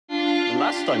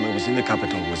last time I was in the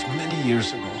capital was many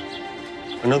years ago.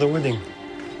 Another wedding.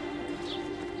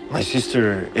 My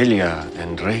sister Elia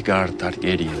and Rhaegar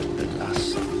Targaryen, the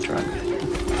last dragon.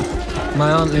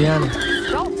 My aunt Lyanna.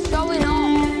 Stop showing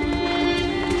off!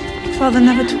 Father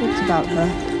never talked about her.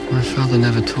 My father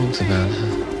never talked about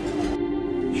her.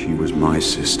 She was my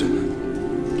sister.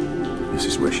 This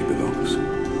is where she belongs.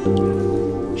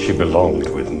 She belonged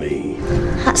with me.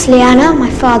 That's Lyanna, my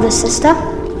father's sister.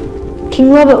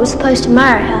 King Robert was supposed to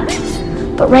marry her,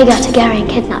 but Rhaegar Targaryen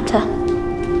kidnapped her.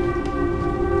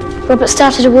 Robert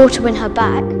started a war to win her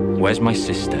back. Where's my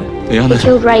sister? He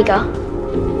killed Rhaegar,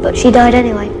 but she died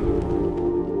anyway.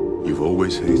 You've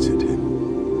always hated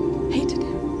him. Hated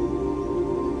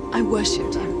him? I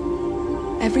worshipped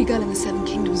him. Every girl in the Seven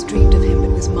Kingdoms dreamed of him,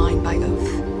 but was mine by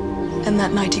oath. And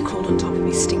that night he crawled on top of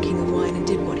me stinking of wine and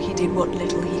did what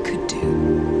little he could do.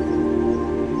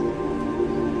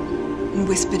 And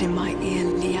whispered in my ear,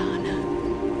 Lyanna.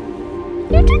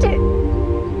 You did it!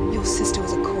 Your sister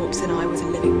was a corpse and I was a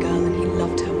living girl, and he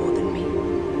loved her more than me.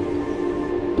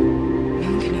 No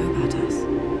one can know about us.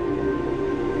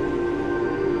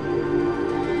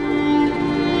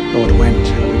 Lord went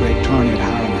to the great tourney at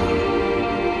Harrenhal.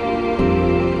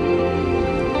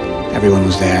 Everyone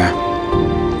was there.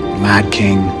 The Mad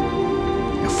King,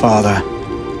 your father,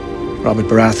 Robert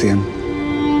Baratheon,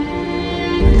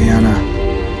 and Lyanna.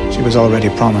 She was already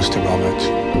promised to Robert.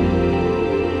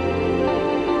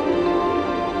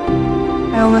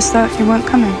 I almost thought you weren't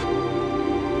coming.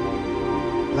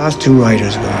 The last two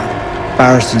riders were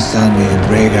Barristan Stanley and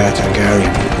Rhaegar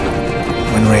Targaryen.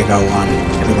 When Rhaegar won,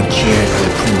 everyone cheered for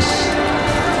the prince.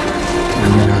 I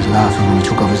remember I was laughing when he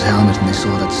took off his helmet and they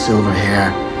saw that silver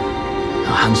hair.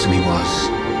 How handsome he was.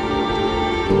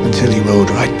 Until he rode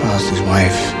right past his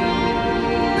wife,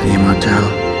 Elia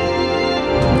Martell.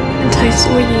 And I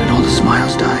saw you. And all the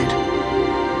smiles died.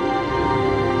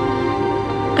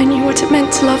 I knew what it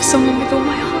meant to love someone with all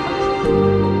my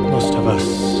heart. Most of us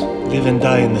live and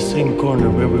die in the same corner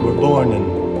where we were born and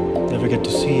never get to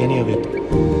see any of it.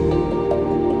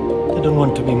 I don't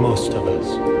want to be most of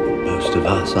us. Most of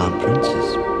us aren't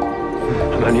princes.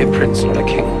 I'm only a prince, not a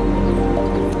king.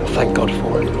 Thank God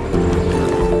for it.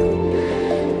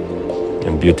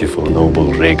 And beautiful, noble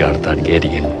Rhaegar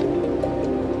Targaryen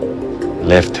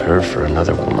left her for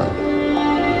another woman.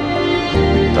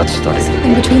 That started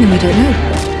In between them, we don't know.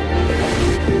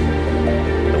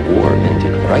 The war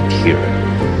ended right here.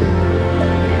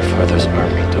 Your father's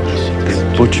army took us. They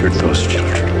butchered those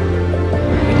children.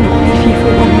 We'd not leave you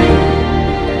for one minute.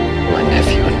 My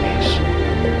nephew and niece.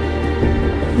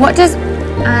 What does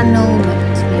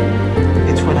annulment mean?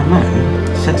 It's when a man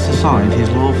sets aside his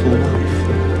lawful wife.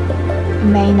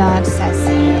 Maynard says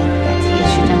here that he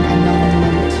issued an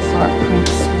annulment for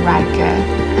Prince Rhaegar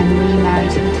and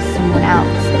remarried him to someone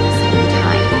else at the same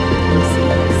time. We see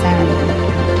the ceremony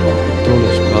at dawn.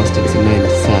 Dawlish bastards are named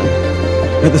Sam.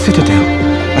 At the Citadel,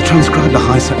 I transcribed the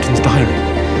High Septon's diary.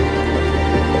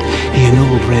 He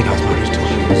annulled Rhaegar's marriage to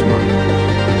Aiysha's wife.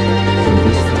 From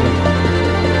this day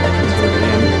until the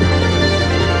end,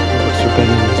 Robert's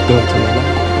rebellion was built on the lie.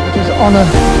 It is honor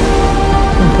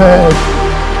compared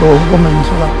to a woman's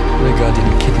love. Rhaegar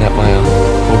didn't kidnap my aunt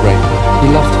or rape her. He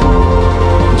loved her,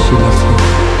 and she loved him.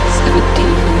 17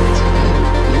 years ago,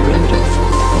 you rode off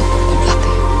with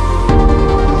Butler.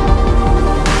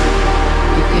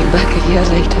 You came back a year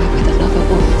later with another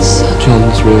woman's son.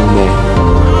 John's real name.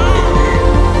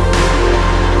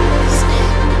 His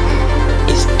name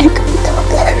is Aegon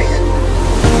Targaryen.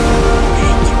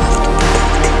 And you have to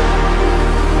protect him.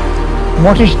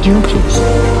 What is duty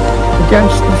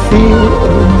against the fear of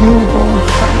a newborn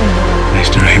son?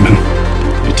 Mr. Aemon,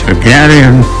 a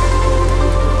Targaryen,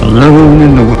 alone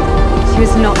in the world. She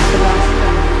was not the last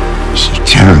one. It's a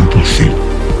terrible thing.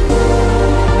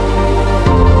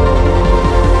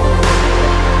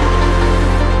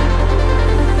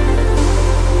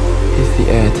 He's the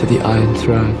heir to the Iron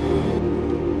Throne.